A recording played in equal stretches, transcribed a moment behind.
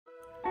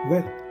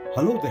Well,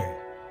 hello there.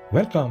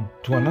 Welcome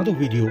to another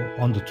video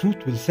on the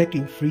Truth Will Set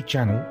You Free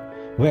channel,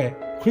 where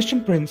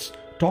Christian Prince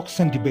talks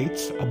and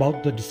debates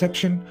about the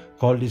deception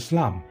called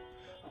Islam.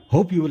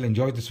 Hope you will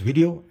enjoy this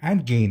video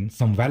and gain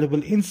some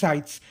valuable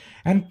insights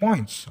and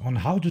points on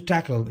how to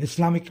tackle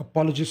Islamic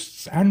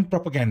apologists and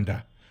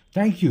propaganda.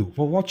 Thank you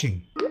for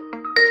watching.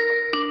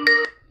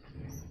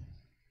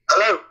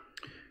 Hello.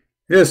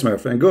 Yes, my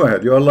friend, go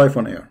ahead. You are live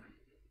on air.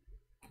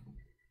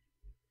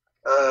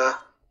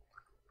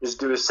 Just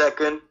give a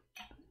second.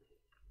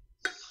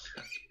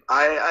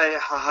 How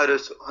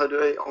do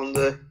I on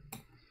the...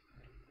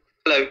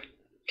 Hello,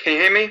 can you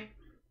hear me?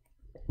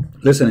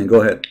 Listening, go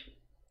ahead.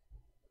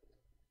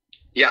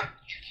 Yeah,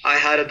 I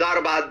had a doubt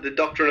about the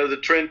doctrine of the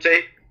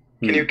Trinity.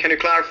 Can you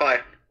clarify?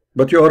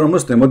 But you are a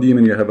Muslim. What do you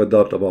mean you have a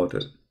doubt about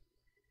it?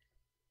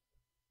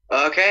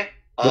 Okay.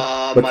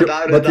 But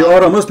you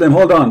are a Muslim.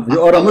 Hold on.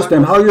 You are a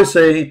Muslim. How you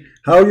say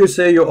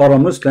you are a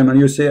Muslim and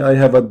you say I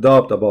have a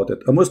doubt about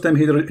it? A Muslim,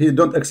 he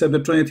don't accept the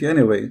Trinity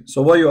anyway.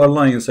 So why you are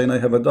lying saying I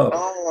have a doubt?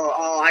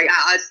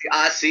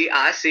 I see.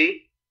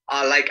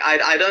 Like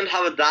I don't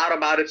have a doubt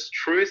about its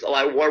truth.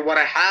 Like what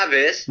I have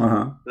is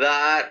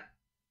that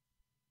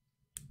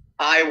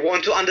I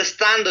want to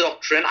understand the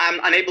doctrine. I'm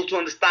unable to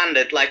understand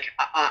it. Like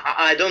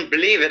I don't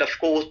believe it, of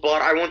course,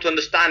 but I want to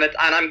understand it,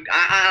 and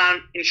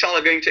I'm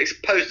inshallah going to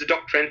expose the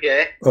doctrine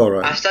here. All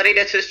right. I studied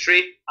its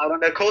history. I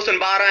went to course in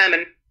Bahrain,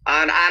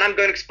 and I'm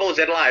going to expose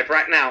it live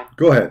right now.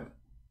 Go ahead.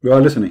 We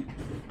are listening.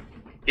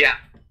 Yeah.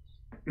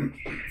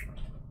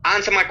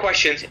 Answer my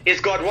questions. Is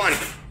God one?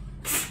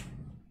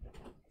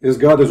 Is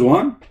God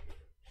one?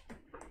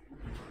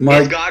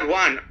 Is God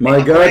one? My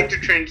According God, to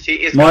Trinity,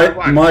 is God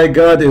one? My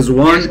God is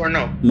one. Yes or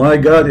no? My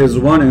God is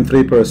 1 in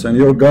 3%.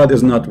 Your God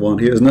is not one.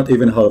 He is not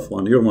even half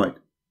one. You're Mike.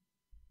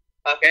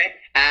 Okay.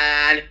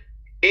 And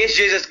is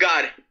Jesus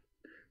God?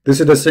 This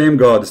is the same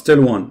God,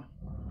 still one.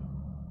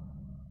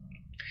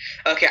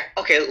 Okay,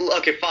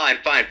 fine.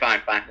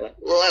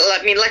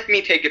 Let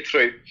me take it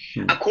through.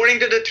 According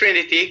to the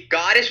Trinity,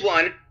 God is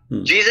one.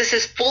 Jesus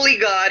is fully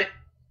God.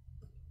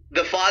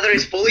 The Father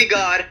is fully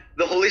God.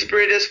 The Holy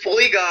Spirit is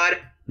fully God.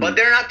 But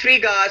there are not three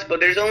gods, but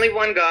there's only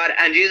one God,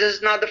 and Jesus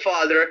is not the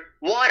Father.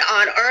 What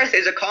on earth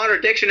is a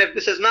contradiction if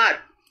this is not?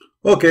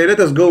 Okay, let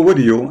us go with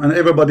you, and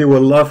everybody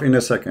will laugh in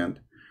a second.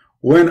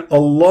 When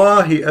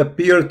Allah, He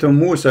appeared to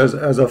Moses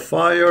as a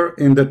fire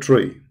in the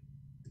tree.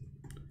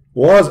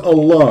 Was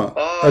Allah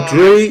a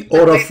tree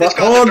or a fire?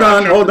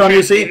 Hold on,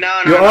 you see?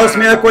 You asked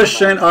me a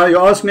question. You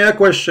asked me a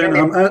question.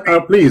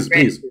 Please,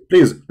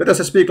 let us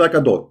speak like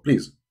adult,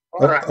 please.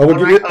 I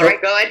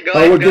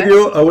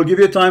will give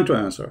you time to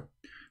answer.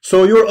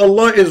 So your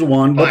Allah is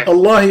one, but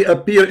Allah, He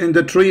appeared in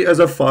the tree as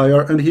a fire,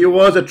 and He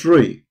was a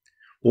tree.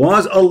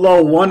 Was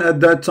Allah one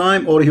at that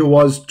time, or He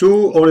was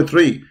two or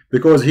three?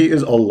 Because He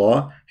is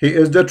Allah, He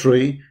is the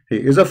tree, He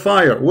is a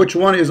fire. Which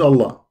one is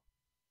Allah?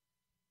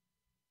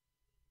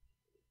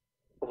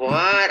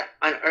 What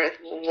on earth?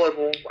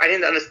 I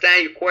didn't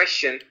understand your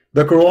question.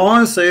 The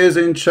Quran says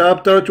in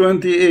chapter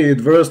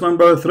 28, verse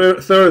number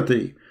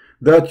 30,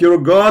 that your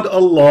God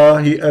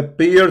Allah, He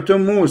appeared to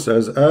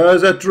Moses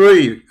as a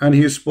tree, and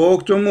He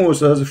spoke to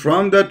Moses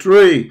from the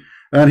tree,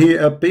 and He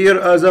appeared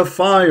as a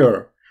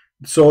fire.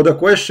 So the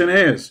question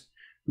is,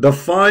 the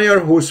fire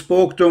who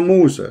spoke to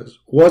Moses,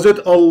 was it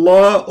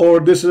Allah, or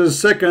this is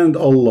second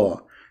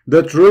Allah?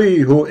 The tree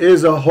who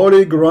is a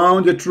holy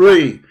ground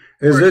tree,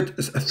 is it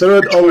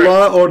third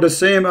Allah or the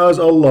same as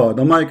Allah?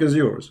 The mic is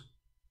yours.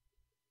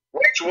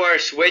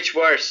 Which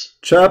verse?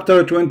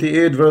 Chapter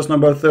 28, verse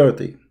number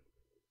 30.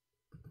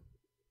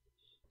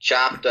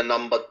 Chapter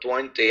number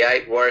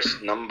 28, verse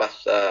number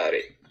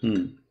 30.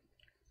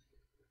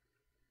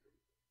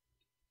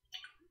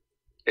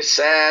 It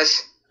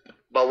says,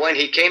 but when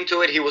he came to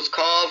it, he was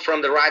called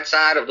from the right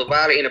side of the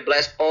valley in a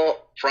blessed paw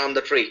from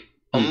the tree.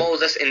 O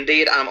Moses,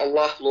 indeed, I am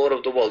Allah, Lord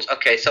of the worlds.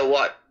 Okay, so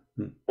what?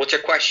 What's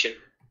your question?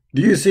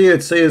 Do you see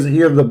it says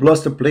here the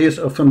blessed place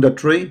from the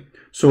tree?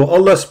 So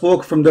Allah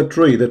spoke from the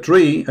tree. The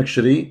tree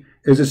actually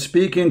is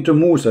speaking to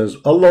Moses.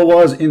 Allah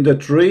was in the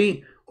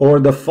tree, or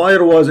the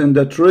fire was in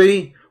the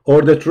tree,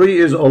 or the tree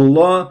is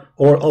Allah,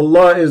 or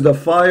Allah is the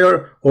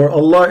fire, or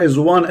Allah is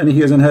one and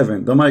He is in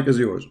heaven. The mic is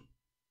yours.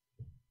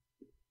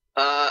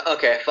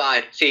 Okay,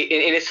 fine. See,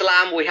 in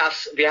Islam we have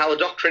a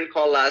doctrine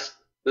called as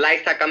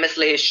Laysa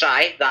kamislihi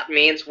shay. That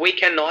means we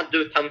cannot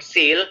do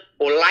tamsil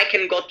or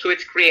liken God to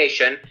its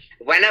creation.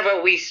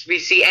 Whenever we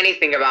see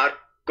anything about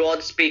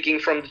God speaking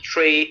from the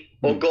tree,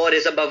 or God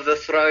is above the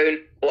throne,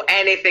 or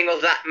anything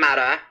of that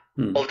matter,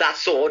 of that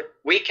sort,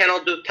 we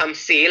cannot do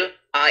tamsil,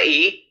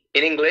 i.e.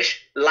 in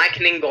English,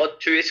 likening God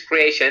to His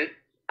creation.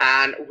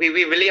 And we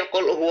believe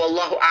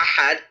Allahu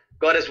Ahad,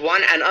 God is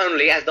one and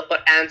only, as the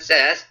Quran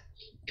says,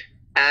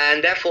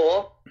 and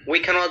therefore we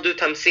cannot do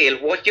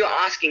tamsil. What you're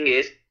asking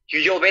is,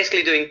 you're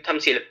basically doing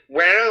tamsil.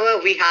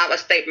 Wherever we have a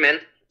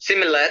statement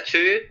similar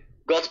to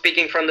God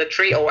speaking from the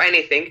tree or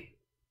anything,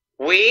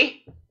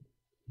 we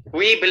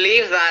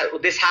believe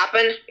that this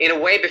happened in a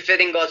way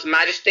befitting God's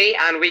majesty,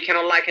 and we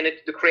cannot liken it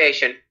to the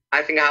creation.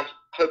 I think I have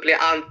hopefully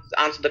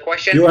answered the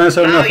question. You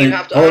answer now nothing. You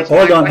have to answer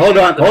Hold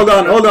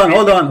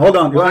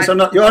on. You answer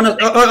not. You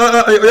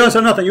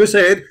answer nothing. You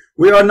said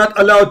we are not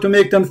allowed to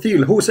make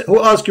tamthil. Who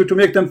asked you to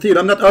make tamthil?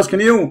 I'm not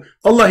asking you.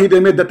 Allah He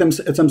made that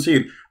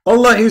tamthil.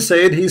 Allah He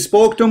said He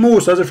spoke to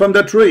Moses from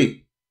the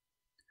tree.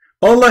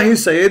 Allah He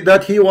said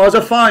that He was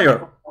a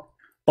fire.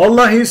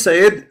 Allah He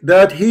said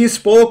that He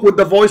spoke with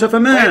the voice of a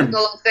man.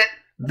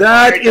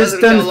 That is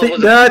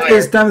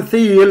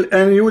tamthil,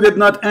 and you did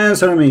not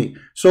answer me.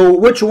 So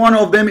which one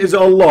of them is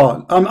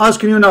Allah? I'm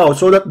asking you now.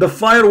 So that the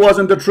fire was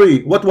in the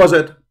tree. What was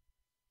it?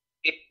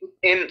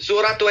 In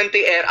Surah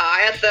 20,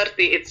 Ayah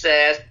 30, it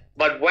says,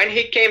 but when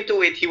he came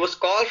to it, he was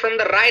called from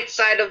the right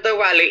side of the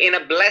valley in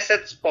a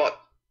blessed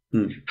spot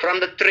from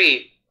the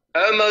tree.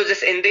 O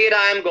Moses, indeed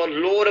I am God,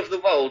 Lord of the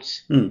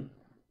worlds.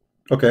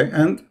 Okay,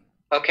 and?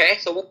 Okay,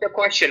 so what's your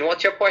question?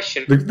 What's your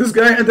question? This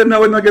guy entered now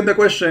will not get the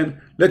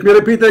question. Let me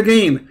repeat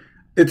again.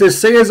 It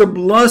is says a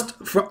blast.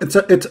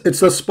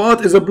 It's a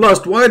spot is a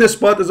blast. Why the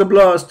spot is a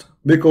blast?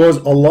 Because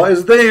Allah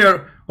is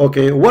there.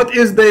 Okay, what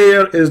is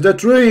there is the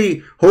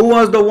tree. Who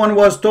was the one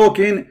was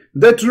talking?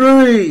 The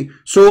tree.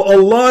 So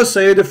Allah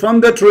said from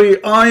the tree,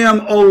 I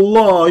am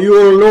Allah,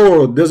 your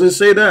Lord. Does it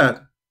say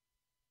that?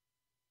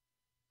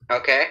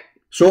 Okay.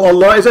 So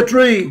Allah is a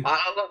tree.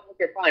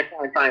 Okay,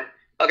 fine.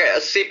 Okay,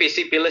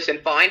 CP, listen,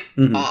 fine.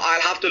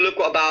 I'll have to look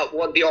about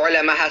what the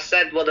ulama has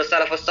said, what the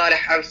Salaf al-Salih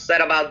have said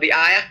about the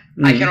ayah.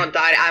 I cannot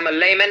die. I'm a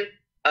layman.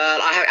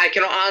 I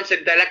cannot answer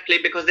directly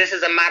because this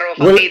is a matter of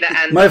aqidah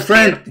and my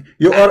friend,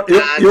 you are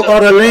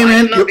a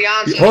layman.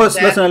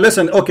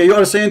 Listen. Okay, you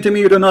are saying to me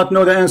you do not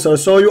know the answer.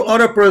 So you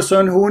are a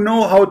person who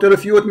know how to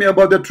refute me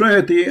about the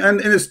Trinity, and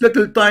in this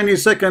little tiny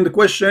second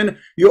question,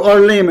 you are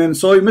layman.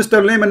 So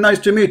Mr. Layman, nice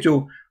to meet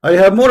you. I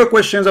have more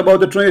questions about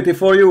the Trinity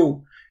for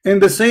you. In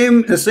the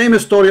same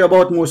story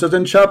about Moses,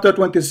 in chapter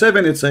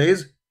 27 it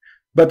says,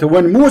 but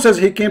when Moses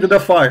he came to the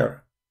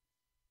fire,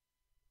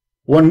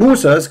 when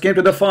Moses came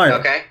to the fire,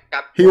 okay,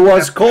 he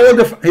was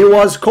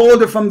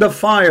called from the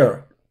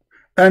fire,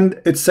 and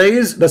it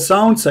says, the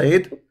sound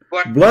said,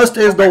 blessed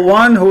is the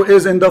one who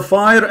is in the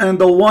fire and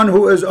the one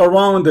who is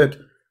around it.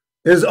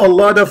 Is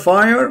Allah the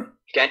fire?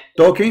 Okay.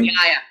 Talking?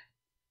 Yeah.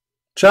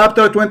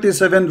 Chapter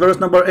 27 verse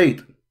number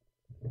 8.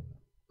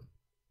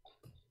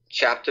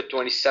 Chapter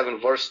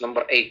 27 verse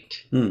number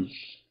 8. It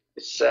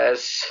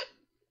says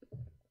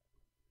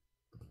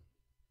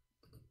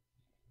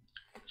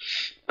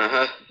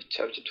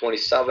chapter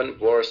 27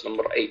 verse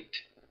number 8,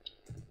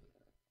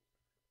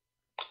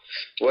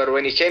 where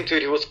when he came to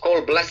it, he was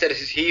called, blessed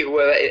is he who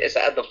is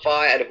at the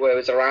fire and whoever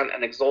is around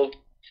and exalted.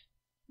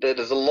 That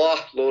is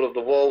Allah, Lord of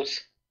the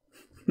worlds.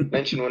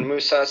 Mentioned when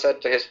Musa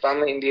said to his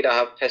family, indeed I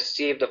have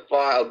perceived the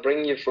fire, I'll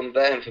bring you from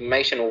their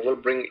information, or will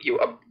bring you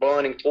a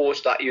burning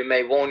torch that you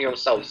may warn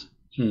yourselves.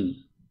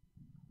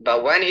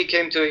 But when he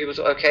came to it, he was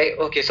okay.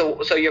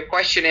 So your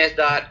question is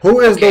that who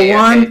is the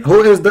one?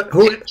 Who is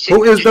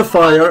the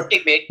fire?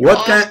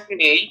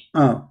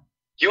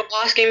 You're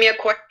asking me a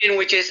question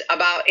which is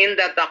about in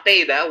that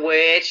aqidah,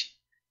 which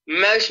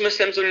most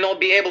Muslims will not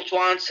be able to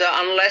answer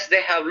unless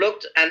they have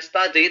looked and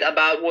studied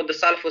about what the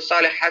Salaf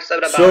al-Salih have said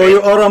about So you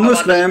are a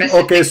Muslim,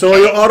 okay, so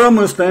you are a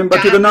Muslim,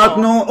 but you do not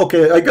know,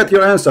 okay, I got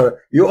your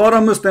answer. You are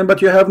a Muslim,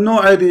 but you have no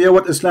idea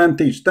what Islam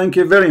teaches. Thank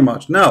you very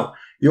much. Now,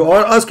 you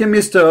are asking me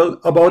still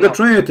about the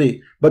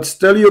Trinity, but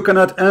still you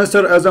cannot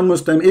answer as a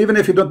Muslim, even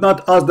if you do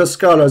not ask the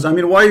scholars. I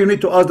mean, why you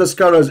need to ask the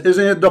scholars?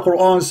 Isn't it the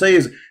Quran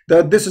says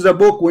that this is a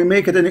book, we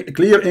make it in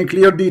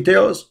clear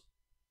details?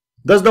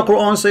 Does the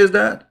Quran says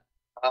that?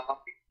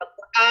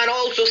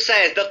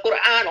 The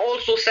Quran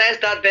also says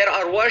that there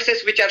are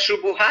verses which are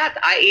shubuhat,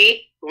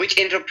 i.e. which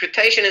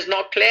interpretation is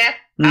not clear,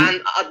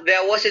 and there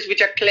are verses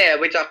which are clear,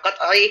 which are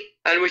qat'i,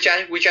 and which are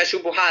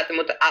shubuhat,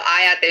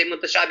 ayat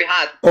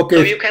mutashabihat. Okay.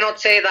 So you cannot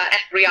say that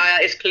every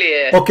ayah is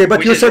clear. Okay,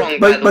 but you said,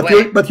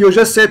 but you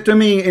just said to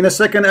me in a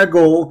second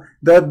ago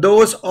that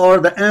those are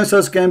the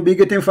answers can be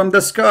getting from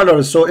the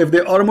scholars. So if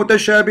they are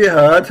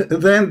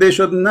mutashabihat, then they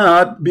should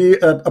not be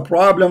a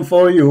problem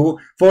for you,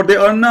 for they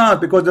are not,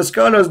 because the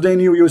scholars, they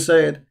knew, you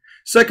said.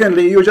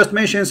 Secondly, you just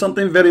mentioned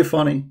something very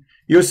funny.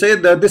 You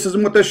said that this is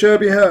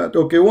mutashabihat.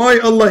 Okay, why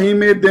Allah He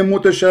made them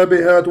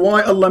mutashabihat?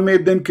 Why Allah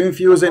made them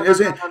confusing? I'm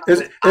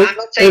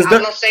not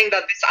saying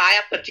that this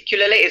ayah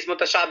particularly is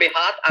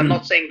mutashabihat. I'm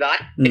not saying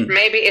that. It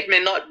may be, it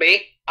may not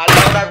be. I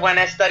know that when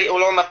I study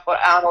ulum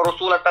al-Quran or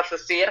Rasul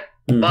al-Tafsir,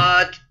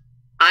 but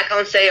I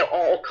can't say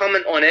or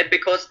comment on it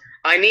because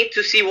I need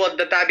to see what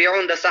the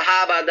Tabi'un, the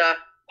Sahaba,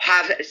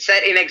 have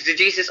said in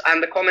exegesis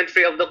and the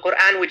commentary of the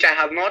Quran, which I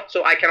have not,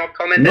 so I cannot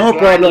comment. No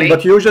problem,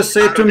 but you just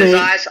said to me,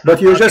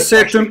 you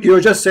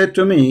just said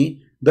to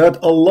me that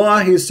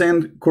Allah He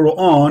sent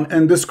Quran,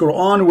 and this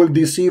Quran will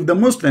deceive the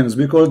Muslims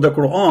because the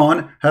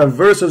Quran have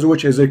verses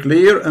which is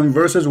clear and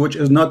verses which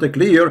is not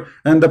clear,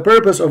 and the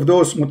purpose of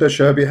those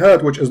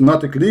mutashabihat which is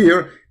not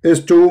clear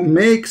is to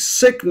make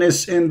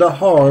sickness in the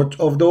heart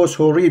of those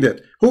who read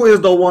it. Who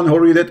is the one who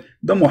read it?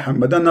 The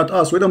Muhammad, and not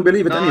us. We don't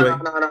believe it anyway.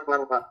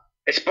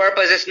 Its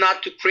purpose is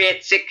not to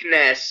create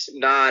sickness.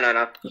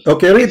 No.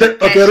 Okay, read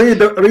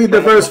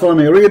the verse for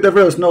me. Read the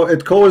verse. No,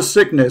 it causes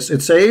sickness.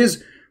 It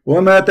says,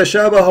 وَمَا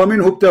تَشَابَهَ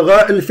مِنْهُ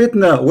ابْتِغَاءَ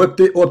الْفِتْنَةِ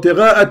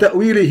وَابْتِغَاءَ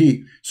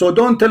تَأْوِيلِهِ. So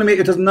don't tell me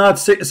it is not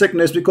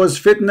sickness, because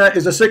fitna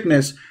is a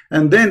sickness.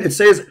 And then it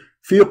says,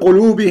 فِي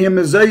قُلُوبِهِمْ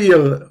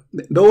زَيِّغ.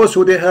 Those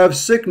who they have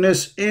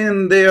sickness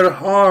in their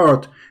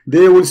heart,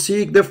 they will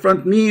seek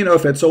different meaning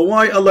of it. So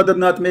why Allah did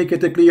not make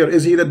it clear?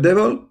 Is he the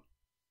devil?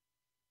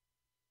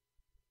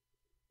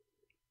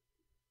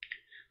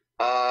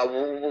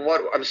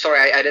 What? I'm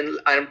sorry, I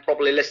didn't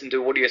properly listen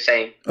to what you're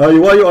saying.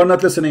 Why you are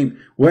not listening?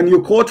 When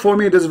you quote for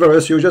me this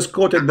verse, you just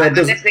quoted that.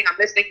 I'm listening,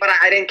 but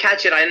I didn't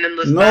catch it. I didn't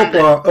understand.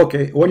 No,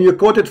 okay. When you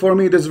quoted for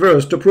me this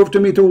verse, to prove to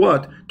me to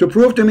what? To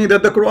prove to me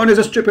that the Quran is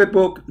a stupid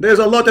book. There's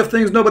a lot of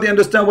things nobody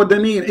understands what they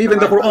mean. Even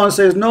the Quran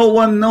says no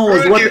one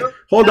knows what.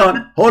 Hold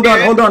on.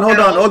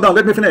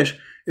 Let me finish.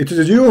 It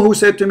is you who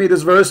said to me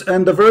this verse,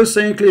 and the verse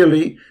saying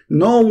clearly,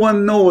 no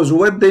one knows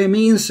what they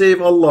mean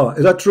save Allah.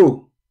 Is that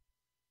true?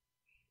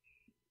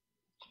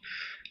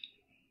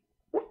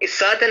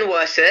 Certain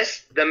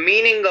verses, the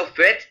meaning of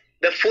it,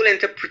 the full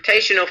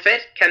interpretation of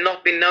it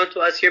cannot be known to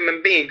us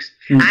human beings,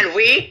 and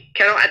we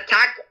cannot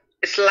attack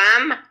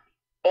Islam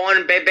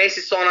on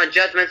basis on our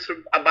judgments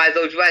by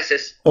those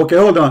verses. Okay,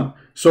 hold on.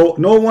 So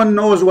no one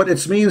knows what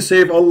it means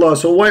save Allah.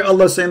 So why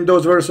Allah sent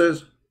those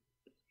verses?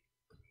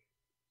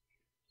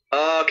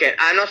 Okay,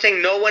 I'm not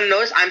saying no one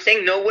knows. I'm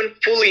saying no one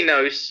fully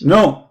knows.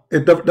 No.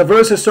 The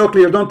verse is so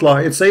clear, don't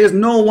lie. It says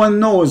no one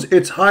knows.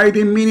 It's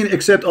hiding meaning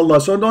except Allah.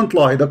 So don't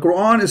lie. The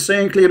Quran is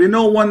saying clearly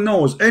no one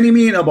knows any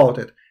meaning about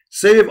it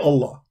save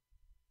Allah.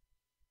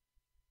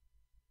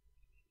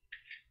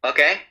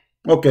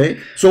 Okay.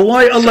 So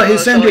why Allah He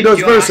sent you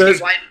those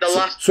verses?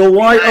 So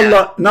why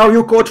Allah? Now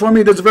you quote for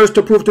me this verse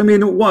to prove to me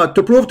what?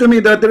 To prove to me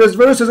that there is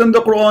verses in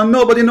the Quran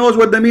nobody knows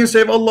what they mean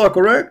save Allah,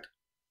 correct?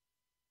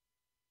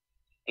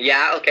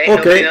 Yeah,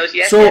 okay.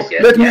 Yes, so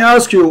let me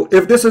ask you,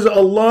 if this is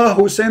Allah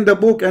who sent the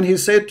book and He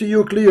said to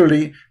you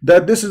clearly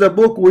that this is a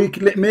book, we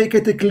make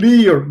it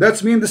clear.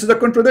 That means this is a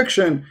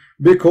contradiction,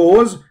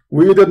 because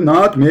we did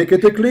not make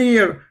it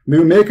clear.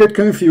 We make it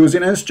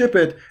confusing and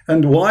stupid.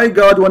 And why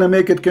God want to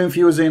make it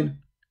confusing?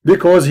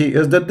 Because He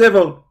is the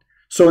devil.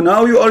 So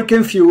now you are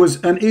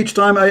confused, and each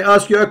time I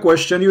ask you a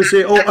question, you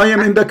say, "Oh, I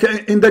am in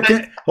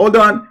the hold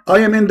on, I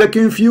am in the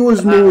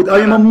confused mood.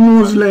 I am a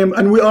Muslim,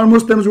 and we are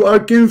Muslims. We are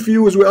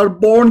confused. We are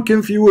born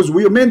confused.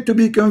 We are meant to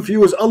be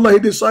confused. Allah He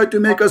decided to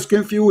make us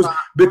confused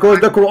because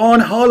the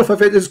Quran, half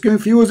of it is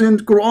confusing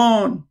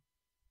Quran."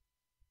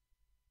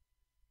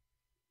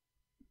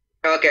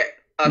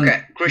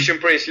 Okay, Christian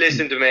priest,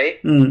 listen to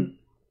me.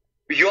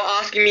 You're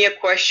asking me a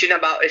question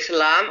about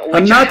Islam.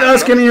 I'm not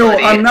asking you.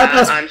 I'm not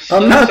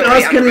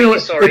asking you.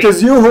 It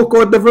is you who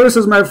quote the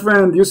verses, my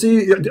friend. You see,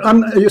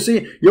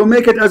 you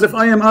make it as if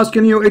I am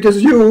asking you. It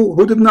is you who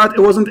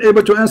wasn't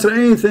able to answer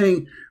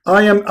anything.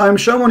 I'm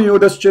showing you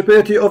the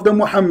stupidity of the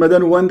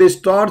Muhammadan when they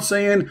start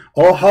saying,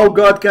 "Oh, how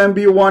God can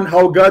be one,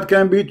 how God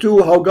can be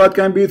two, how God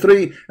can be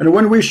three," and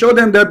when we show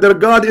them that their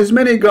God is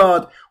many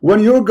God, when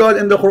your God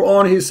in the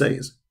Quran He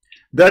says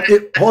that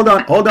hold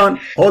on.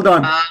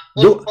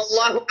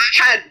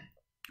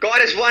 God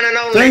is one and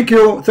only.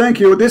 Thank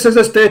you. This is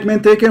a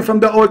statement taken from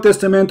the Old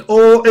Testament.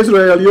 O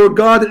Israel, your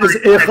God is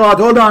Echad.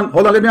 Hold on,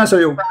 let me answer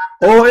you.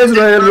 O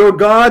Israel, your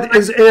God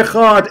is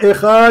Echad.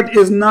 Echad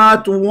is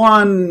not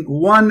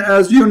one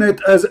as unit,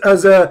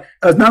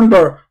 as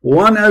number,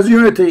 one as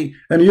unity.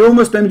 And you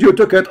Muslims, you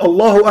took it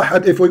Allahu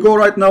Ahad. If we go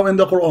right now in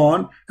the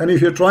Quran, and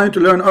if you're trying to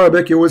learn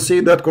Arabic, you will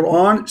see that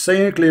Quran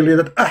saying clearly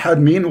that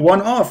Ahad mean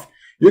one off.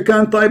 You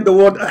can type the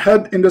word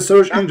ahad in the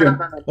search engine.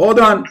 Hold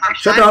on.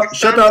 Shut up.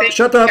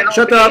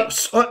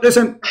 Oh,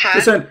 listen.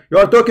 You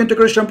are talking to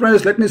Christian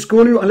Prince. Let me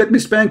school you and let me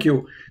spank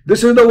you.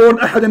 This is the word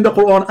ahad in the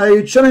Quran.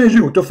 I challenge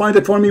you to find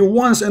it for me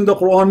once in the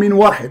Quran mean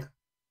wahid.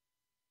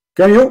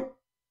 Can you?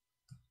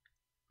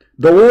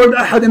 The word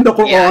ahad in the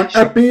Quran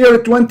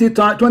appeared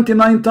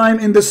 29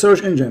 times in the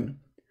search engine.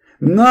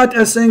 Not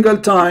a single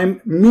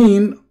time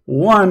mean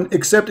one,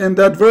 except in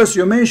that verse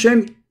you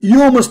mentioned.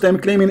 You Muslim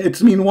claiming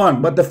it's mean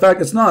one, but the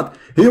fact it's not.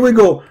 Here we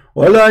go.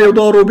 وَلَا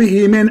يُضَارُ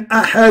بِهِ مِنْ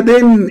أَحَدٍ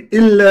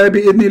إِلَّا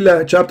بِإِذْنِ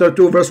اللَّهِ. Chapter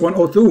 2, verse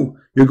 102.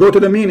 You go to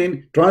the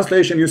meaning,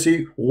 translation, you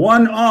see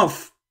one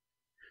off.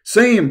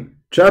 Same.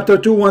 Chapter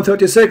 2,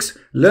 136.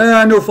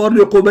 لَا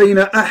نُفَرِّقُ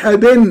بَيْنَ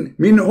أَحَدٍ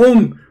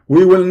مِنْهُمْ.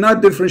 We will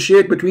not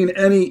differentiate between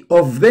any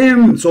of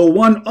them. So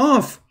one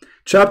off.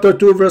 Chapter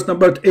 2, verse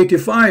number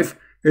 85.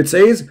 It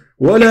says,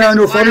 وَلَا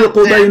نُفَرِّقُ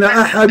بَيْنَ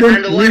أَحَدٍ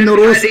مِنْ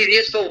رُسُلِهِ. It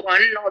is for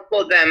one, not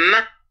for them.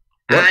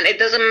 And it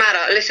doesn't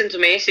matter. Listen to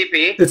me,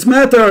 CP. It's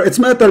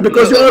matter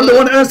because you are the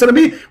one answering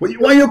me.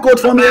 Why you quote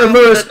for me a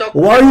verse?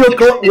 Why you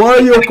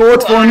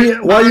quote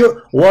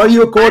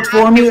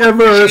for me a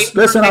verse?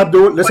 Listen,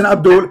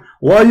 Abdul.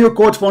 Why you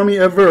quote for me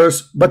a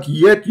verse, but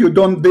yet you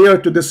don't dare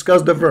to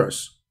discuss the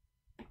verse?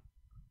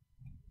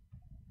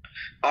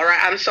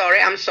 Alright, I'm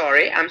sorry.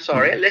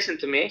 Listen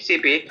to me,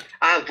 CP.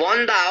 I have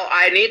one doubt.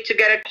 I need to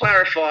get it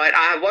clarified.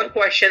 I have one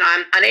question.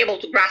 I'm unable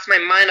to grasp my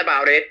mind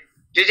about it.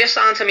 You just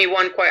answer me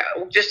one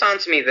question. Just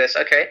answer me this,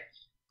 okay?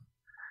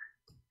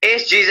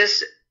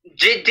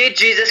 Did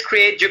Jesus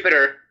create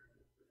Jupiter?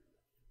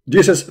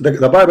 Jesus,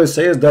 the Bible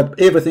says that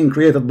everything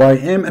created by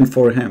him and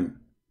for him.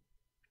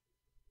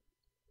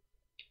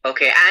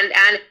 Okay,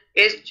 and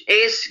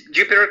is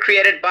Jupiter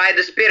created by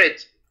the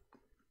Spirit?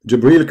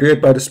 Jibril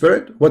created by the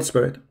Spirit? What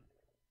Spirit?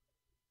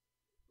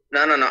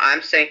 No.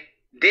 I'm saying,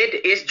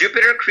 is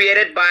Jupiter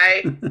created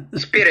by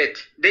Spirit?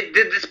 Did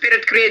the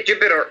Spirit create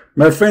Jupiter?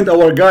 My friend,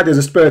 our God is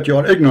a Spirit. You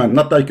are ignorant,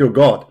 not like your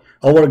God.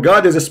 Our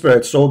God is a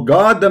Spirit. So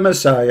God, the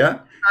Messiah,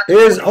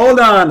 is, hold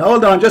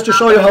on, just to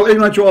show you how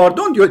ignorant you are.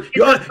 Don't you?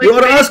 You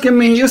are asking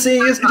me. You see,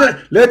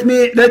 let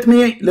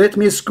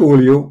me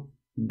school you.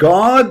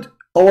 God,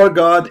 our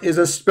God is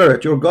a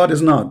Spirit. Your God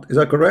is not. Is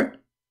that correct?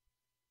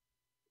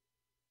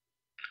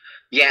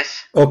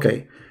 Yes.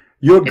 Okay.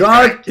 Your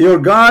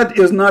God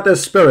is not a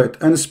spirit,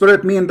 and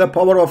spirit means the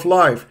power of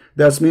life.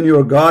 That means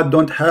your God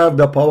don't have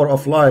the power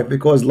of life,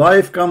 because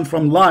life comes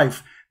from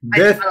life.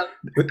 Death,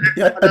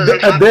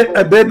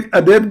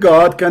 a dead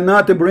God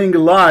cannot bring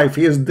life.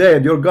 He is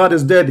dead. Your God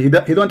is dead. He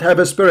don't have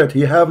a spirit.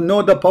 He have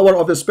no the power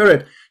of the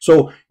spirit.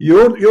 So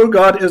your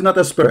God is not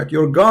a spirit.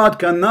 Your God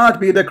cannot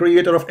be the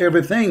creator of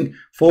everything,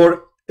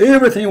 for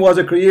everything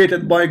was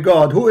created by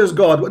God. Who is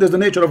God? What is the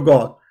nature of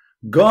God?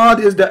 God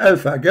is the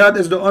Alpha, God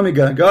is the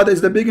Omega, God is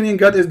the beginning,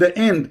 God is the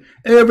end.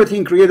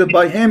 Everything created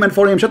by him and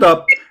for him. Shut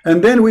up.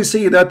 And then we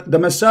see that the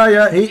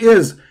Messiah, he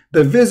is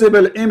the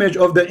visible image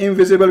of the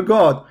invisible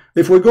God.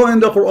 If we go in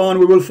the Quran,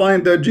 we will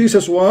find that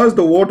Jesus was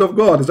the Word of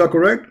God. Is that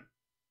correct?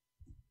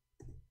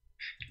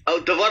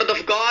 Oh, the Word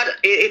of God,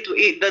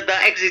 the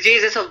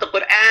exegesis of the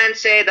Quran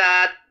say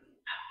that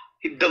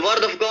the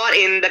Word of God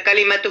in the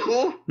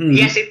Kalimatuhu,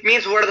 yes, it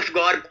means Word of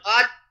God,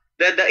 but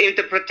the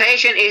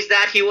interpretation is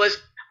that he was,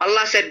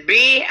 Allah said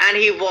be and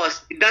he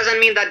was. It doesn't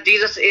mean that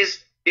Jesus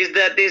is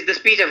the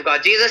speech of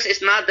God. Jesus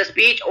is not the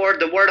speech or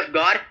the word of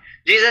God.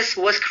 Jesus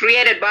was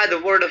created by the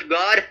word of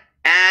God,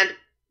 and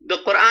the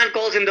Quran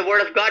calls him the word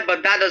of God,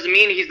 but that doesn't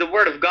mean he's the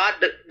word of God.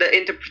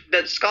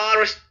 The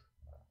scholars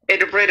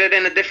interpret it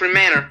in a different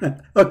manner.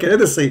 Okay,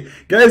 let us see.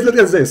 Guys, look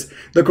at this.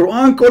 The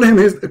Quran call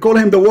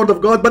him the word of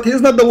God, but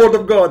he's not the word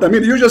of God. I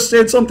mean, you just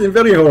said something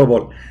very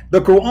horrible.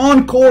 The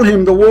Quran call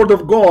him the word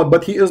of God,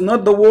 but he is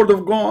not the word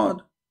of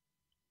God.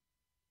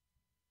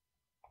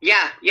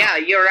 Yeah,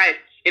 you're right.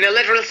 In a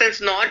literal sense,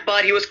 not,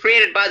 but he was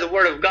created by the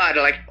word of God.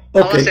 Like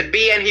Allah said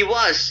be and he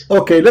was.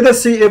 Okay, let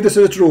us see if this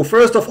is true.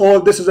 First of all,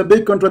 this is a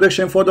big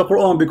contradiction for the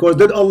Quran, because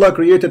did Allah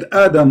created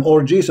Adam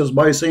or Jesus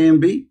by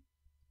saying be?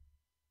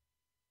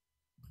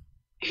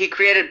 He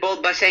created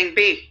both by saying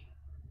be.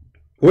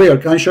 Where?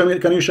 Can you show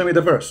me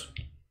the verse?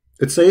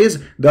 It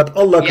says that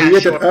Allah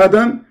created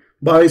Adam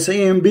by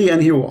saying be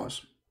and he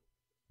was.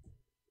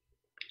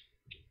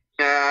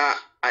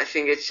 I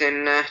think it's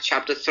in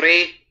chapter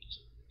 3.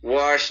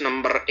 Verse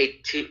number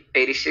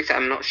 86.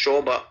 I'm not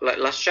sure, but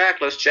let's check.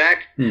 My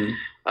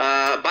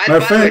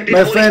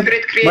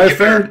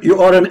friend,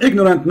 you are an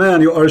ignorant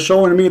man. You are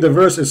showing me the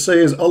verse. It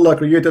says Allah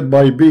created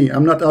by be.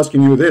 I'm not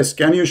asking you this.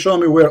 Can you show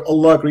me where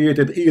Allah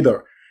created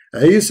either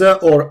Isa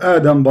or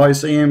Adam by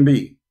saying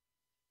be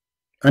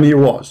and he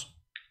was?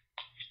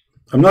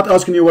 I'm not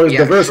asking you where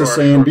the verse is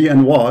saying be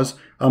and was.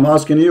 I'm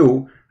asking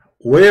you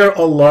where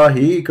Allah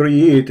he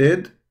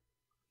created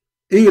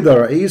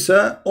either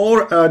Isa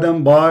or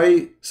Adam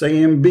by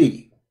saying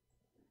be.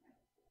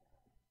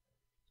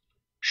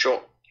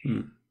 Sure.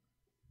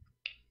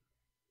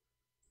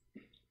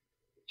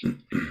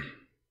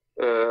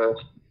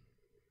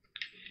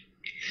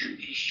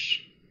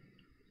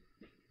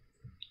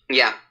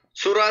 Yeah.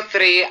 Surah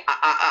 3,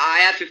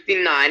 Ayah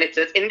 59, it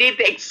says, indeed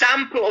the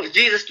example of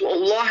Jesus to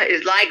Allah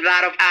is like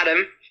that of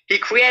Adam. He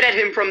created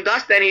him from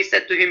dust, then he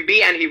said to him,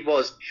 be, and he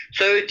was.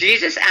 So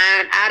Jesus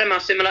and Adam are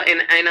similar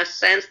in a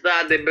sense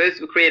that they both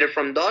were created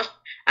from dust,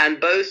 and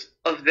both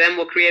of them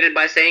were created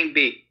by saying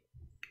be.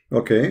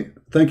 Okay,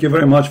 thank you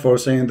very much for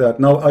saying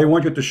that. Now I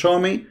want you to show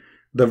me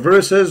the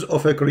verses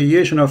of a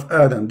creation of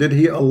Adam. Did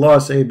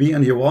Allah say be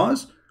and he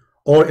was?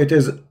 Or it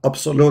is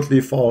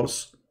absolutely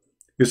false?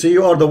 You see,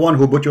 you are the one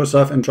who put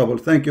yourself in trouble.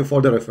 Thank you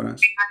for the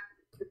reference.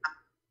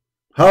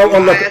 How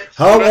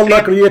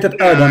Allah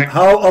created Adam?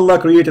 How Allah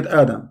created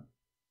Adam?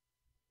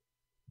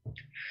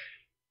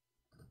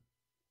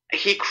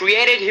 He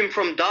created him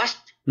from dust.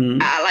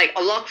 Like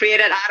Allah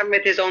created Adam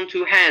with his own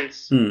two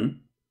hands,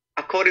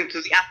 according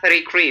to the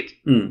Athari Creed.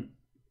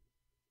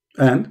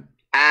 And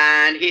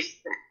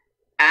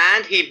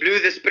he blew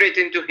the spirit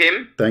into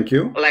him. Thank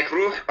you. Like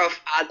Ruh of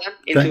Adam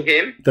into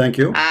him. Thank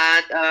you.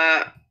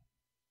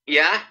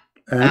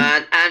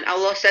 And and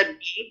Allah said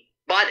be.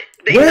 But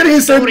where he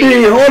said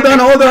be? Hold on.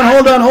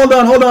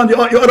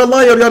 You are a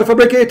liar, you are a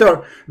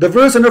fabricator. The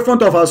verse in the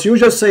front of us, you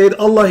just said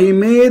Allah, he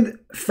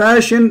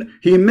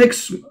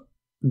mixed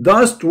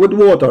dust with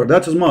water,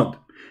 that is mud.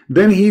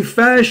 Then he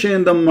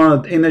fashioned the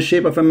mud in the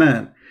shape of a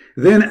man.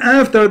 Then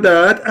after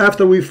that,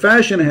 after we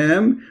fashioned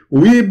him,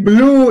 we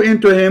blew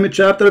into him,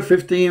 chapter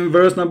 15,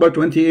 verse number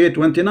 28,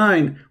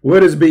 29.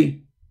 Where is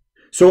be?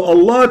 So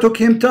Allah took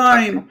him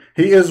time.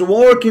 He is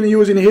working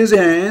using his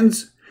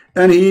hands,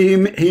 and he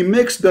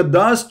mixed the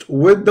dust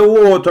with the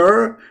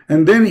water,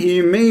 and then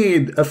he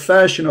made a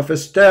fashion of a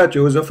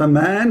statues of a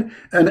man,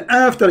 and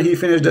after he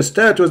finished the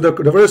statues, the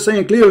verse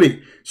saying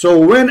clearly, so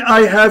when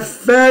I have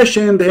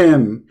fashioned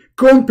him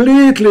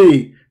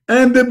completely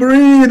and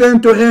breathed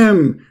into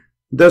him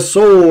the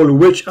soul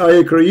which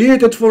I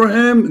created for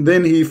him,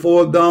 then he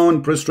fall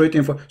down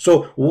prostrating for.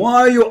 So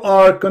why you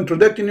are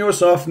contradicting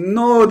yourself?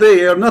 No,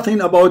 there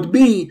nothing about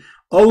me.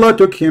 Allah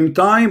took him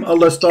time.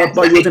 Allah started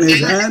by using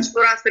his hand.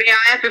 Surah 3,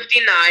 ayah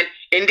 59.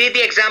 Indeed,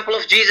 the example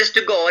of Jesus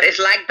to God is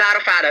like that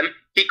of Adam.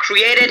 He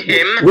created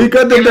him. We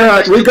got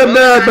that. We got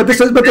that. But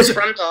this is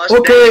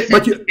okay.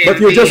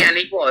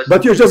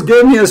 But you just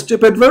gave me a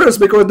stupid verse,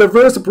 because the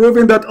verse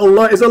proving that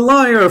Allah is a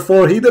liar.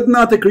 For he did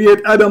not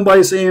create Adam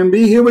by saying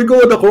be. Here we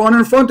go. The Quran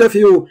in front of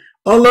you.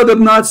 Allah did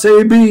not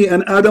say be,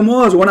 and Adam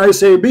was. When I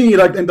say be,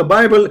 like in the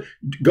Bible,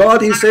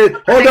 God, he said,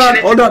 hold on.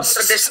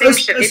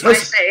 If I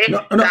say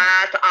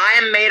that I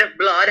am made of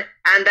blood,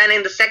 and then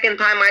in the second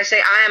time I say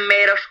I am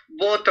made of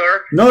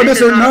water. No, this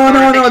is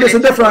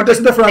different. This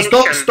is different.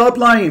 Stop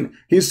lying.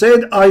 He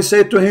said, I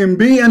said to him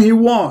be, and he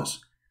was.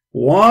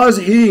 Was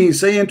he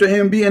saying to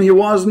him be and he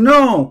was?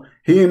 No.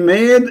 He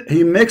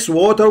mixed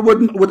water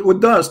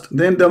with dust.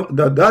 Then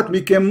that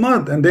became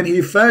mud, and then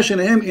he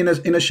fashioned him in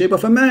a shape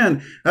of a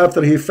man.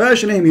 After he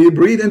fashioned him, he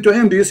breathed into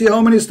him. Do you see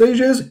how many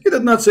stages? He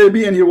did not say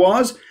be and he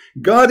was.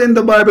 God in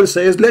the Bible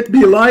says, let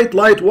be light,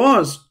 light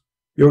was.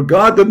 Your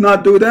God did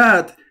not do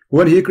that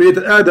when he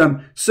created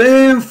Adam.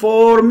 Same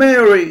for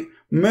Mary.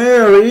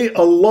 Mary,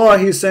 Allah,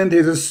 he sent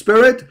his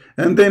spirit,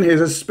 and then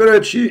his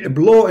spirit, she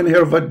blow in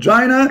her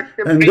vagina,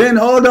 and then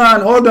hold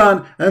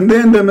on, and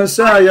then the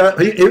Messiah,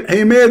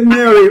 he made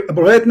Mary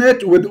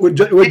pregnant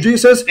with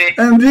Jesus,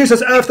 and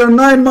Jesus after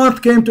 9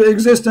 months came to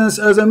existence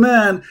as a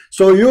man.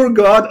 So your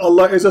God,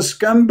 Allah, is a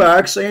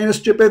scumbag saying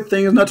stupid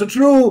things, not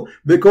true,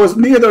 because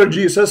neither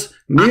Jesus,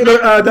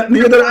 neither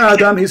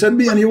Adam, he said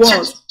be and he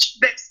was.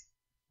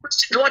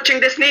 Watching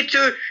this need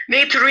to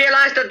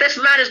realize that this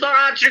man is not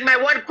answering my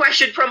one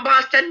question from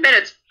past 10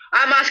 minutes.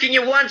 I'm asking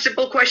you one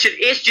simple question: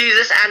 is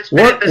Jesus and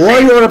Spirit the same? Why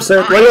you are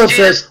upset?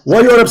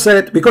 Why you are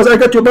upset? Because I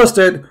got you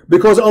busted.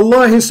 Because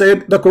Allah, he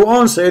said, the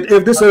Quran said,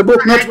 if this is a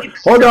book not,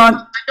 hold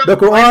on, the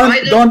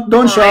Quran,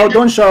 don't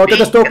shout. Let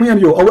us talk, me and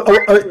you.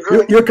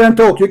 You can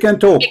talk.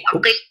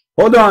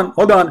 Hold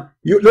on.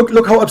 You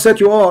look how upset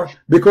you are,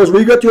 because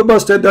we got you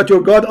busted that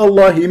your God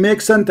Allah, he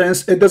makes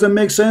sentence. It doesn't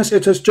make sense.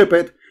 It's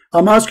stupid.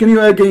 I'm asking you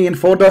again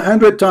for the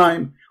 100th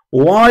time.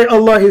 Why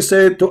Allah, he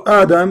said to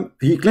Adam,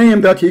 he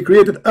claimed that he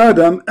created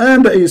Adam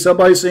and Isa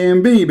by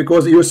saying be,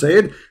 because you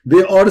said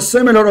they are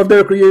similar of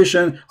their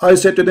creation. I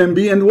said to them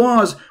be and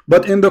was,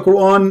 but in the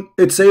Quran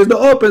it says the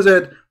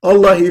opposite.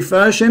 Allah, he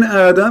fashioned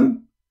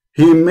Adam,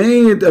 he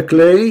made a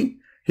clay,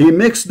 he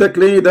mixed the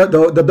clay,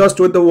 the dust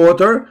with the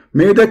water,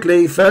 made a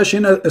clay,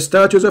 fashioned a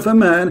statues of a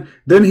man,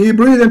 then he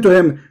breathed into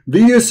him.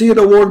 Do you see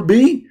the word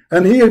be?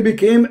 And he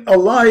became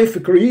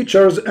alive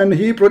creatures, and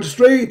he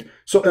prostrate.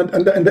 So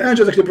and the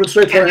angels actually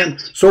prostrate for him.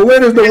 So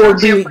where is the word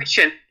be?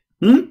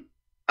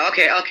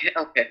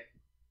 Okay.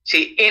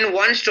 See, in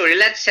one story,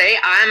 let's say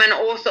I am an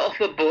author of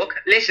a book.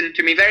 Listen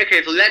to me very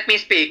carefully. Let me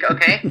speak,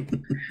 okay?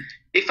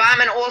 If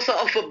I'm an author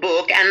of a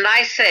book and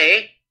I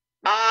say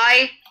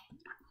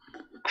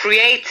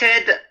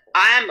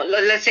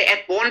let's say at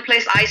one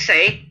place I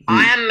say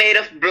I am made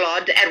of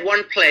blood at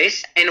one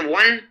place in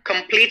one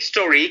complete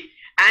story,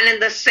 and in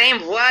the same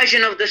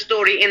version of the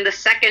story in the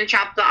second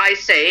chapter I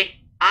say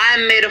I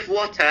am made of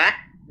water.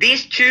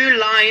 These two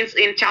lines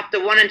in chapter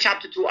 1 and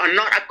chapter 2 are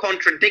not a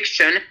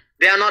contradiction.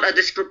 They are not a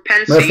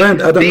discrepancy. My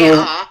friend, I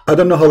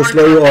don't know how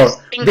slow you are.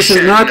 This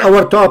is not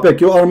our topic.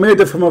 You are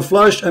made from a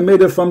flesh and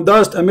made from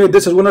dust and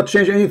this will not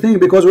change anything,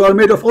 because we are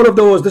made of all of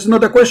those. This is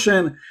not the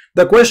question.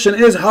 The question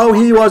is how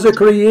he was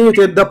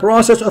created, the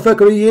process of a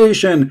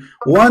creation.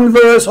 One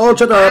verse, hold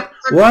shut up.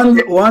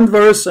 One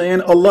verse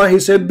saying Allah, he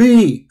said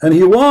be, and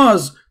he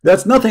was.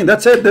 That's nothing.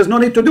 That's it. There's no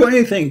need to do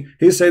anything.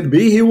 He said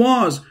be, he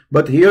was.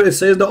 But here it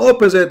says the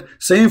opposite.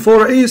 Same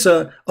for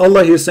Isa.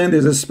 Allah, he sent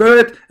his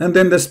spirit, and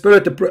then the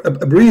spirit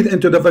breathed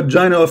into the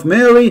vagina of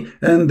Mary,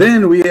 and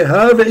then we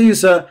have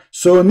Isa.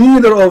 So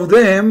neither of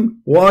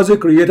them was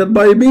created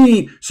by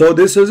me. So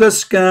this is a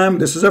scam.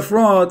 This is a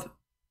fraud.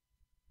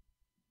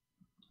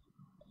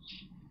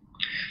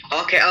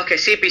 Okay,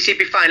 CP,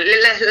 fine.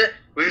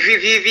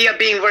 We are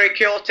being very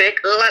chaotic.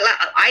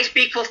 I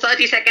speak for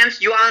 30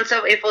 seconds. You answer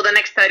for the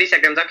next 30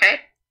 seconds, okay?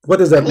 What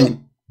does that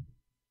mean?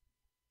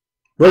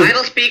 I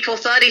will speak for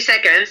 30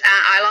 seconds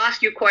and I'll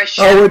ask you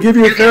questions. I will give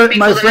you,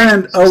 my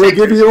friend, I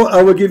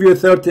will give you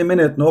 30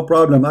 minutes, no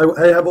problem.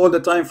 I have all the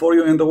time for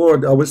you in the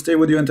world. I will stay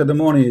with you until the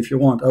morning if you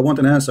want. I want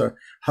an answer.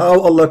 How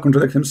Allah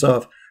contradict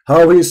himself?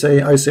 How he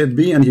say, I said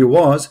be and he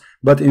was,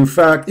 but in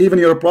fact, even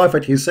your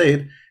prophet, he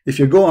said, if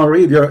you go and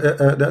read your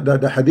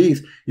the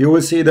hadith, you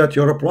will see that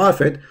your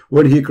prophet,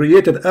 when he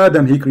created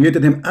Adam, he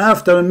created him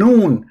after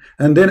noon.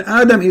 And then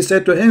Adam, he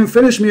said to him,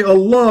 finish me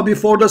Allah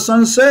before the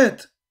sun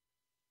set.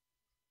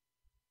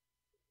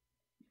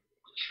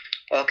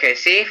 Okay,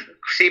 see,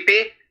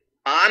 CP,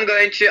 I'm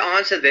going to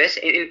answer this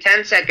in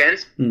 10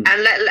 seconds,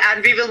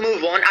 and we will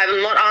move on. I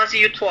will not answer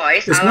you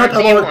twice. It's I'll not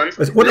answer about. you once.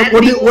 What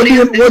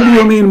do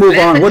you mean move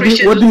on? What do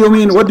you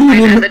mean? What do you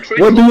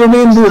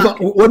mean move on?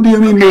 What do you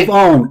mean move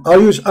on?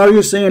 Are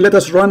you saying let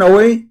us run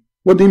away?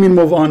 What do you mean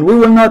move on? We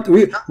will not.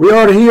 We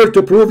are here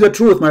to prove the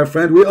truth, my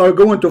friend. We are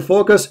going to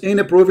focus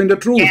in proving the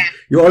truth. Yeah.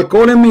 You are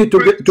calling me to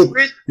get to.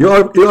 You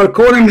are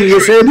calling me. You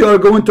said you are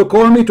going to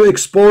call me to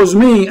expose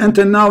me.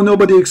 Until now,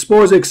 nobody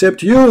exposed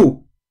except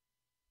you.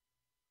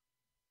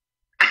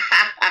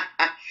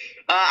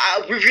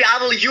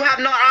 You have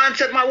not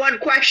answered my one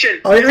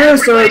question. I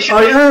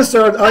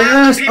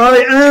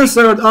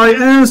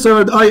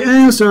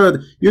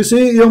answered. You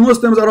see, you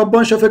Muslims are a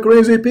bunch of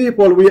crazy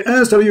people. We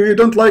answer you. You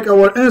don't like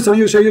our answer.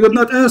 You say you did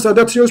not answer.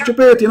 That's your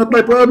stupidity, not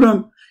my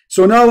problem.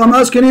 So now I'm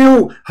asking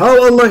you,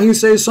 how Allah He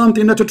says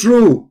something not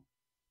true?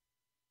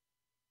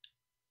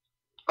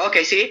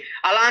 Okay, see,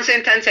 I'll answer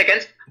in 10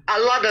 seconds.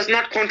 Allah does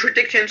not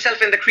contradict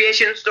Himself in the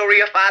creation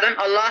story of Adam.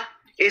 Allah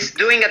is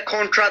doing a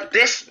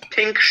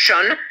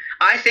contradistinction.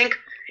 I think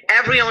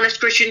every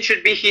honest Christian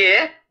should be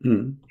here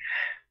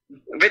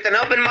with an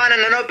open mind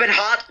and an open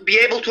heart, be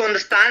able to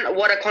understand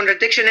what a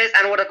contradiction is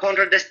and what a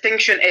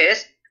contradistinction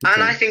is.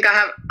 And I think I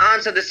have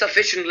answered this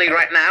sufficiently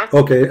right now.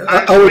 Okay,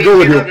 I will go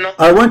with you.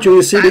 I want you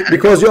to see,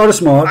 because you are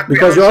smart,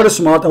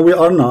 and we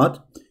are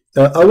not.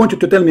 I want you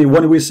to tell me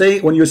when you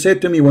say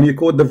to me, when you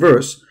quote the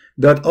verse,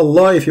 that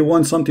Allah, if He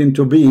wants something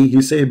to be,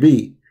 He say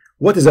be.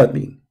 What does that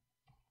mean?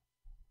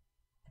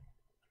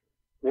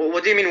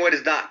 What do you mean, what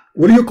is that?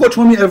 Will you quote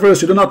for me a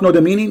verse you do not know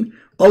the meaning?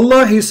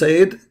 Allah, He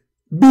said,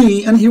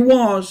 be, and He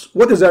was.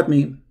 What does that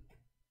mean?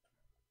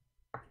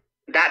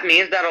 That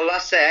means that Allah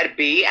said,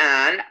 be,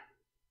 and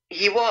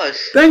He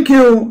was. Thank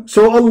you.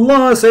 So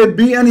Allah said,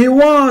 be, and He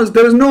was.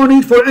 There is no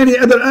need for any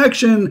other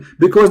action,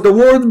 because the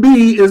word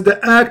be is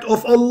the act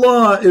of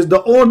Allah, is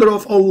the order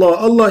of Allah.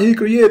 Allah, He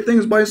created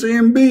things by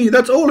saying be.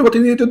 That's all what He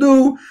needed to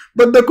do.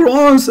 But the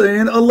Quran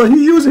saying Allah,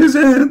 He used His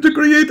hand to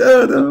create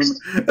Adam,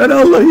 and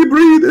Allah, He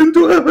breathed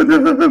into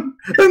Adam,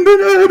 and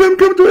then Adam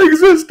come to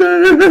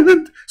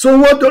existence. So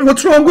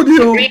what's wrong with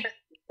you?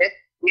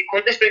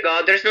 In this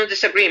regard, there's no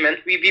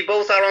disagreement. We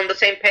both are on the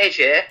same page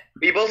here.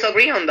 We both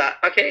agree on that.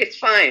 Okay, it's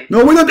fine.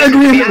 No, we don't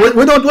agree.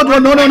 We don't.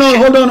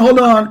 No. Hold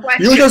on.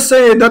 You just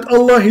say that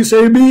Allah, He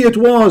say be, it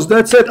was.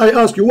 That's it. I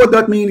asked you what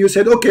that mean. You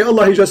said, okay,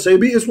 Allah, He just say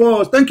be, it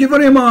was. Thank you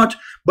very much.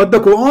 But the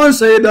Quran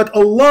said that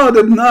Allah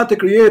did not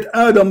create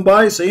Adam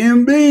by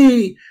saying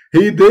be.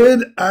 He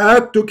did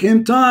act, took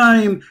him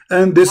time,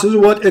 and this is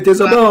what it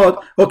is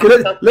about.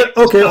 Okay,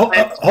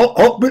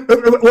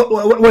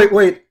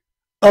 wait.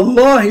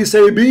 Allah, He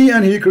say be,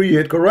 and He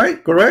create,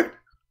 correct?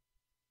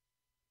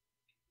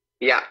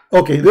 Yeah.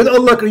 Okay, did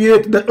Allah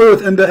create the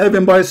earth and the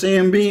heaven by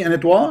saying be, and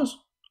it was?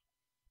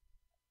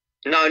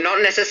 No,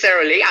 not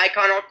necessarily. I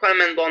cannot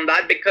comment on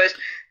that because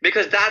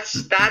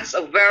that's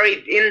a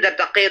very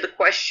in-depth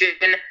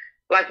question.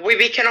 Like we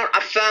cannot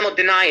affirm or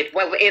deny it.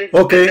 Well,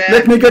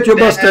 let me get you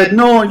busted.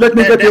 Let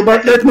me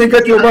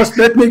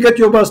get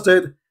you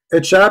busted.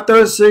 In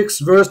chapter 6,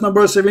 verse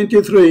number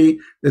 73,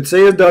 it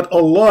says that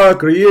Allah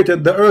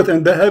created the earth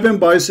and the heaven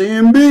by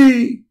saying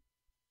be.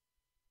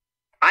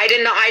 I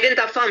didn't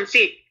affirm.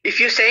 See, if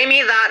you say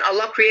me that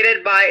Allah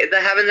created by the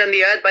heavens and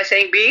the earth by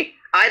saying be,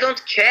 I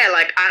don't care.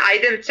 Like I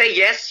didn't say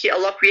yes,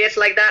 Allah creates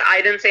like that.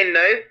 I didn't say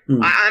no.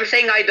 I'm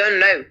saying I don't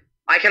know.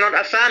 I cannot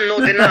affirm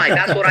nor deny.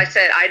 That's what I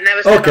said. I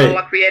never said that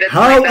Allah created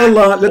how like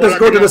Allah, that. let us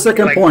go to the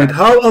second point.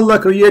 How Allah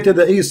created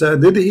Isa?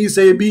 Did He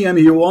say be and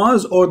He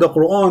was, or the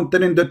Quran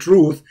telling the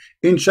truth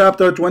in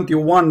chapter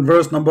 21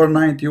 verse number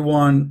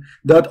 91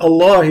 that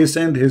Allah, He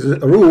sent His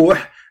ruh,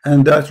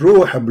 and that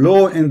ruh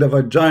blow in the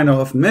vagina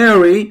of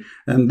Mary,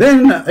 and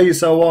then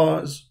Isa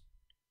was?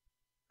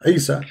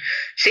 Isa.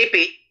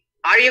 CP,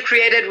 are you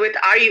created with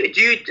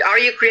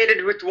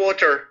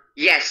water?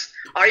 Yes.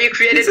 Are you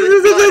created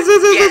with blood?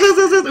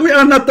 Yes. We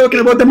are not talking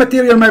about the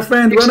material, my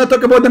friend. We are not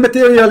talking about the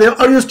material.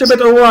 Are you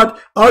stupid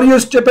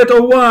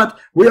or what?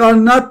 We are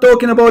not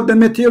talking about the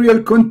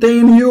material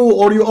contain you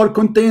or you are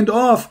contained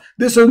of.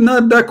 This is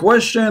not the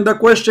question. The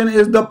question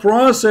is the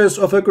process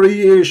of a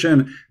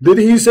creation. Did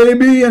He say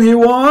be and He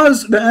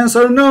was? The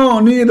answer no.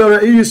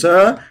 Neither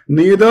Isa,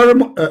 neither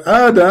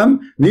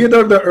Adam,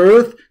 neither the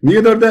earth,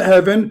 neither the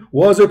heaven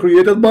was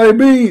created by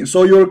be.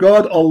 So your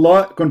God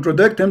Allah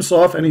contradict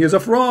Himself, and He is a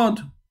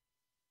fraud.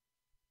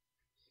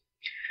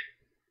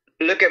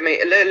 Look at me.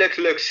 Look,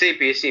 CP.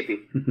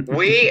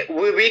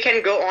 we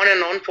can go on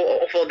and on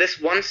for this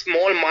one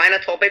small minor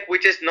topic,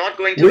 which is not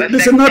going to affect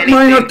This is not anything.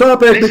 minor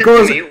topic. Listen,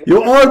 because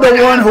you are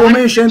the one who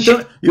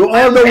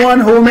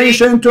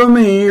mentioned to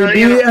me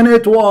be and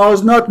it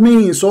was, not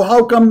me. So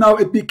how come now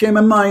it became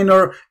a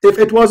minor? If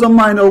it was a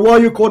minor, why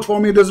you quote for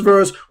me this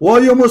verse? Why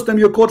you Muslim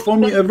you quote for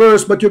me a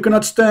verse but you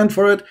cannot stand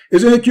for it?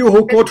 Isn't it you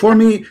who quote for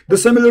me the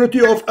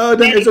similarity of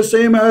Adam is the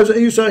same as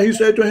Isa? He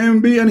said to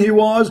him be and he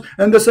was,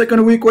 and the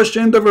second we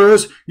question the verse.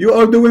 verse, you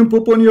are doing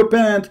poop on your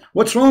pants.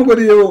 What's wrong with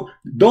you?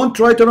 Don't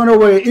try to run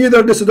away.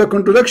 Either this is a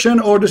contradiction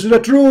or this is the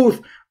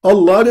truth.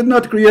 Allah did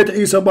not create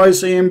Isa by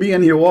saying be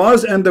and he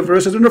was, and the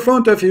verse is in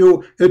front of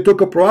you. It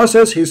took a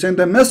process. He sent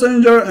a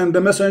messenger, and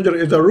the messenger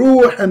is the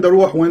Ruh, and the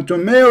Ruh went to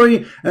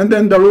Mary, and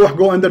then the Ruh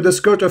go under the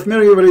skirt of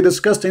Mary, very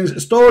disgusting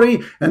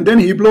story, and then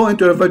he blow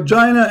into her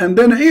vagina, and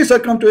then Isa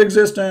come to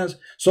existence.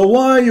 So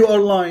why you are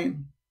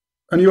lying?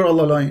 And you're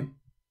Allah lying.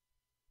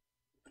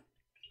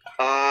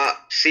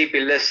 CP,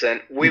 listen,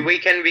 we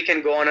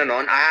can go on and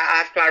on.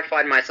 I've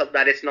clarified myself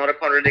that it's not a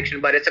contradiction,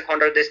 but it's a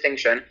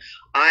contradistinction.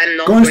 I'm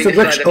not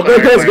contradiction. Okay,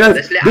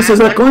 guys, this is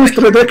a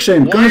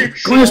contradiction.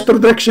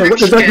 Contradiction. What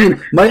does that mean?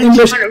 My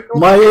English,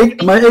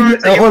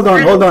 hold on.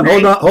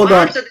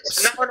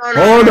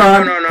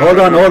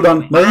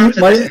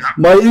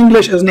 My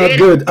English is not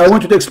good. I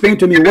want you to explain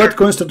to me what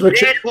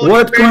contradiction.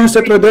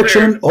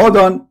 Hold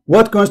on.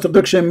 What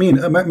contradiction mean?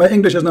 My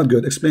English is not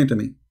good. Explain to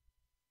me.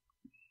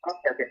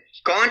 Okay.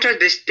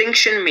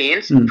 Contradistinction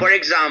means, for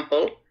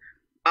example,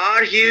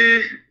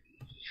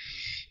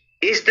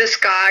 is the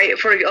sky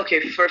for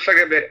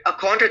a bit. A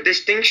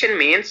contradistinction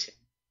means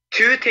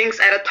two things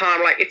at a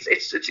time. Like it's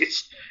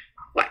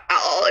like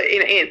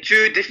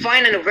to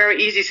define in a very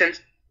easy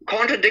sense.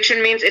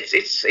 Contradiction means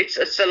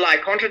it's a lie.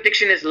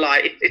 Contradiction is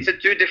lie. It's a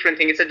two different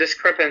things. It's a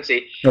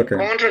discrepancy. Okay.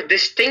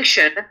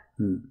 Contradistinction.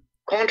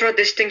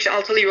 Contradistinction.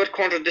 I'll tell you what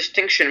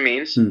contradistinction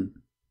means.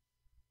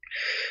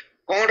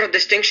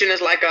 Contradistinction is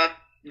like a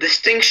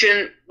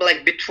distinction,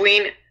 like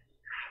between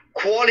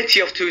quality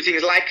of two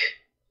things. Like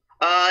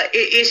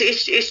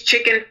is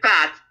chicken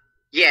fat?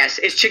 Yes.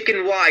 Is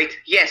chicken white?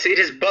 Yes. It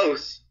is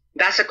both.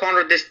 That's a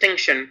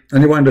contradistinction.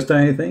 Anyone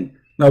understand anything?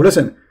 Now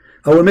listen,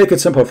 I will make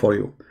it simple for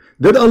you.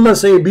 Did Allah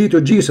say be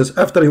to Jesus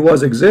after he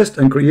was exist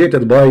and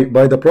created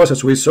by the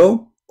process we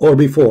saw, or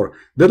before?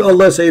 Did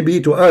Allah say be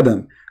to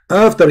Adam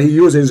after he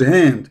used his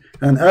hand,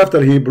 and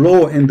after he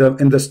blow in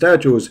the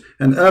statues,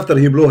 and after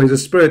he blow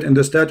his spirit in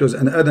the statues,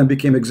 and Adam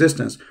became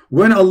existence?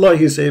 When Allah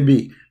he say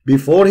be?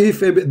 Before he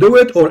do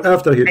it, or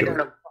after he do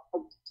it?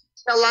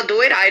 Allah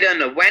do it? I don't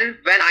know. When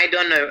I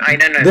don't know.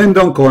 Then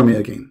don't call me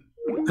again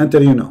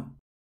until you know.